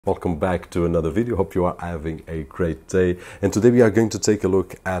Welcome back to another video. Hope you are having a great day. And today we are going to take a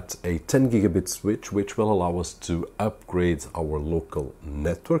look at a 10 gigabit switch which will allow us to upgrade our local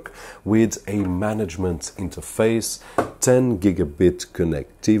network with a management interface, 10 gigabit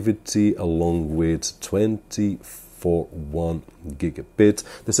connectivity along with 24.1 gigabit.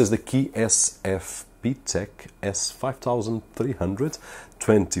 This is the QSFPTEK S5300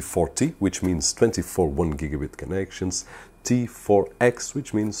 2040, which means 24 1 gigabit connections, T4X,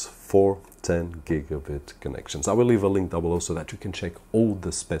 which means 4 10 gigabit connections. I will leave a link down below so that you can check all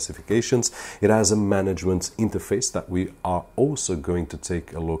the specifications. It has a management interface that we are also going to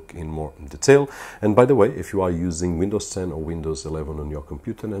take a look in more detail. And by the way, if you are using Windows 10 or Windows 11 on your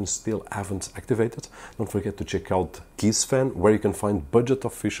computer and still haven't activated, don't forget to check out KeysFan, where you can find budget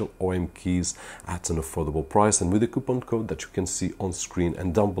official OEM keys at an affordable price, and with the coupon code that you can see on screen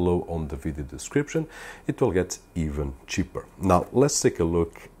and down below on the video description, it will get even cheaper. Now let's take a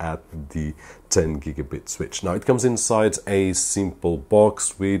look at the 10 gigabit switch. Now it comes inside a simple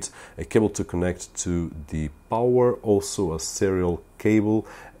box with a cable to connect to the power, also a serial cable,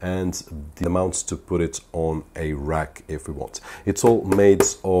 and the amounts to put it on a rack if we want. It's all made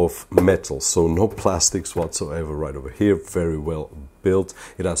of metal, so no plastics whatsoever right over here. Very well built.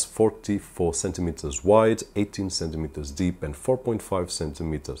 It has 44 centimeters wide, 18 centimeters deep, and 4.5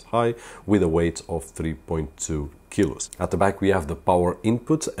 centimeters high, with a weight of 3.2 kilos. At the back we have the power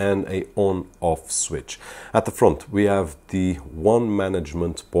input and a on-off switch. At the front we have the one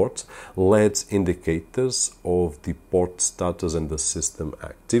management port, LED indicators of the port status and the system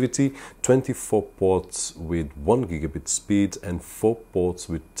activity, 24 ports with 1 gigabit speed and 4 ports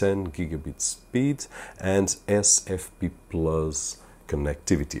with 10 gigabit speed, and SFP Plus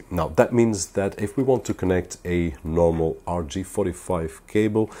connectivity. Now that means that if we want to connect a normal RG45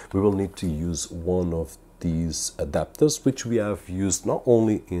 cable, we will need to use one of these adapters, which we have used not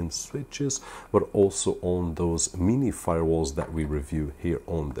only in switches but also on those mini firewalls that we review here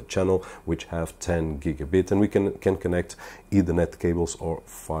on the channel, which have 10 gigabit, and we can connect Ethernet cables or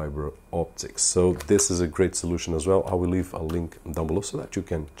fiber optics. So this is a great solution as well. I will leave a link down below so that you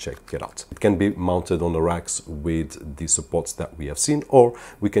can check it out. It can be mounted on the racks with the supports that we have seen, or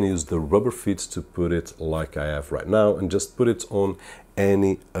we can use the rubber feet to put it like I have right now and just put it on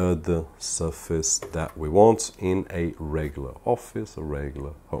any other surface that we want in a regular office or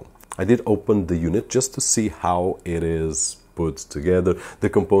regular home. I did open the unit just to see how it is put together. The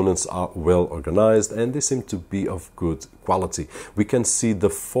components are well organized and they seem to be of good quality. We can see the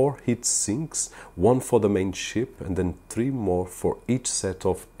 4 heat sinks, 1 for the main chip and then 3 more for each set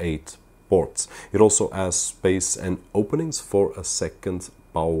of 8 ports. It also has space and openings for a second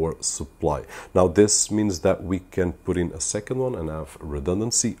power supply. Now this means that we can put in a second one and have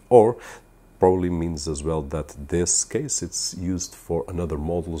redundancy, or probably means as well that this case it's used for another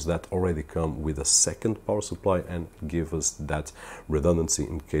models that already come with a second power supply and give us that redundancy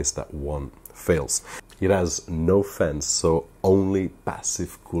in case that one fails. It has no fans, so only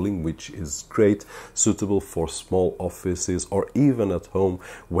passive cooling, which is great, suitable for small offices or even at home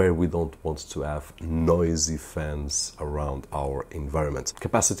where we don't want to have noisy fans around our environment.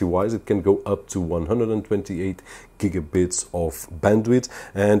 Capacity wise, it can go up to 128 gigabits of bandwidth,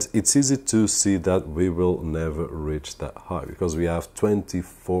 and it's easy to see that we will never reach that high because we have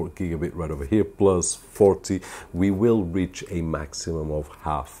 24 gigabit right over here plus 40. We will reach a maximum of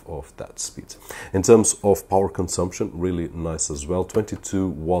half of that speed. In terms of power consumption, really nice as well, 22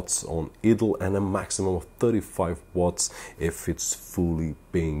 watts on idle and a maximum of 35 watts if it's fully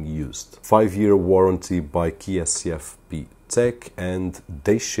being used. 5-year warranty by QSFPTEK, and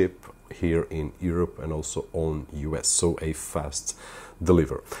they ship here in Europe and also on US, so a fast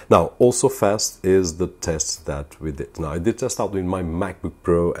deliver. Now also fast is the test that we did. Now I did test out with my MacBook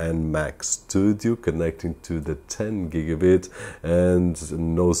Pro and Mac Studio connecting to the 10 gigabit,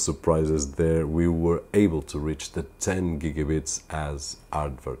 and no surprises there, we were able to reach the 10 gigabits as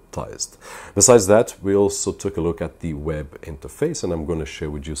advertised. Besides that, we also took a look at the web interface, and I'm going to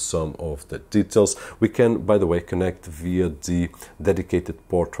share with you some of the details. We can, by the way, connect via the dedicated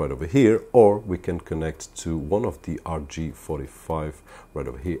port right over here, or we can connect to one of the RG45 right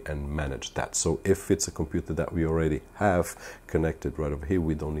over here and manage that. So if it's a computer that we already have connected right over here,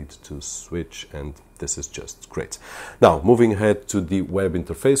 we don't need to switch and this is just great. Now, moving ahead to the web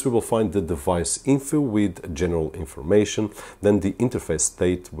interface, we will find the device info with general information, then the interface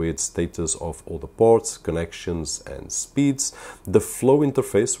state with status of all the ports, connections and speeds. The flow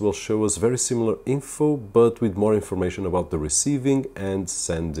interface will show us very similar info, but with more information about the receiving and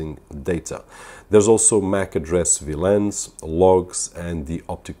sending data. There's also MAC address VLANs, logs, and the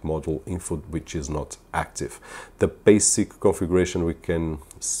optic model info, which is not active. The basic configuration, we can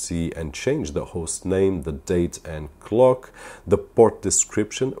see and change the host name, the date and clock. The port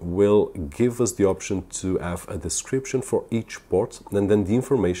description will give us the option to have a description for each port, and then the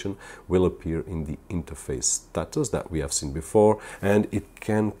information will appear in the interface status that we have seen before, and it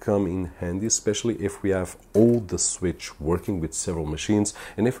can come in handy, especially if we have all the switch working with several machines,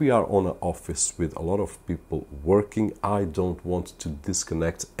 and if we are on an office with a lot of people working, I don't want to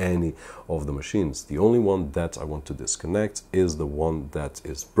disconnect any of the machines. The only one that I want to disconnect is the one that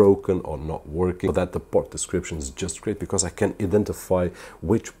is broken or not working. For that, the port description is just great because I can identify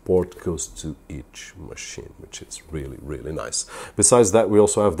which port goes to each machine, which is really, really nice. Besides that, we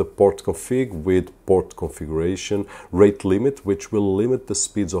also have the port config with port configuration, rate limit, which will limit the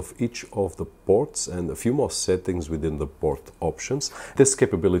speeds of each of the ports, and a few more settings within the port options. This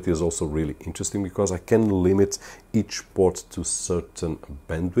capability is also really interesting because I can limit each port to certain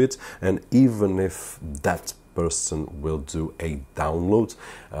bandwidth, and even if that person will do a download,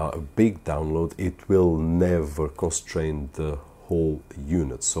 a big download, it will never constrain the whole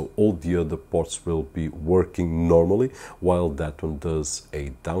unit. So all the other ports will be working normally while that one does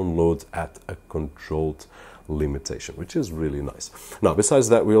a download at a controlled limitation, which is really nice. Now, besides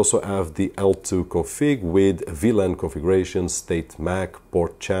that, we also have the L2 config with VLAN configurations, state MAC,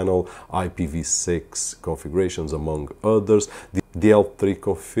 port channel, IPv6 configurations, among others. The L3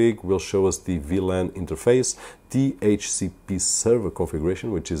 config will show us the VLAN interface, DHCP server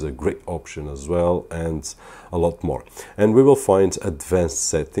configuration, which is a great option as well, and a lot more. And we will find advanced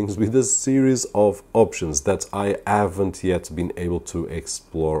settings with a series of options that I haven't yet been able to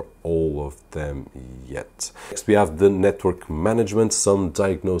explore all of them yet. Next, we have the network management, some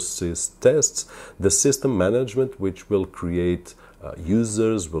diagnosis tests, the system management, which will create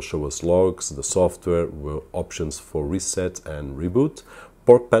users, will show us logs, the software, will options for reset and reboot,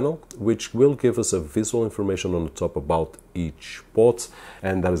 port panel, which will give us a visual information on the top about each port,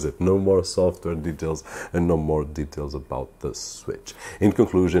 and that is it. No more software details and no more details about the switch. In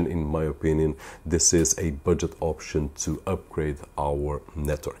conclusion, in my opinion, this is a budget option to upgrade our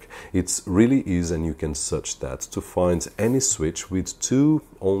network. It's really easy, and you can search that to find any switch with two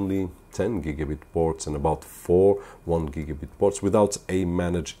only 10 gigabit ports and about 4 1 gigabit ports without a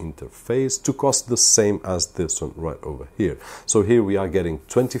managed interface to cost the same as this one right over here. So here we are getting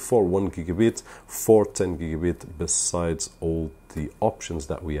 24 1 gigabit, 4 10 gigabit, besides all the options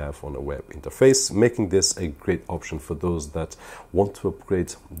that we have on a web interface, making this a great option for those that want to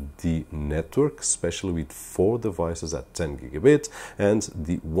upgrade the network, especially with 4 devices at 10 gigabit and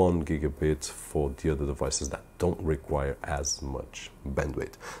the 1 gigabit for the other devices that don't require as much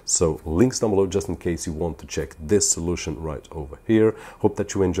bandwidth. So links down below just in case you want to check this solution right over here. Hope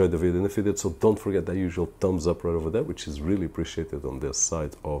that you enjoyed the video, and if you did, so don't forget that usual thumbs up right over there, which is really appreciated on this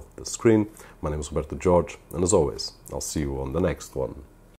side of the screen. My name is Roberto George, and as always, I'll see you on the next one.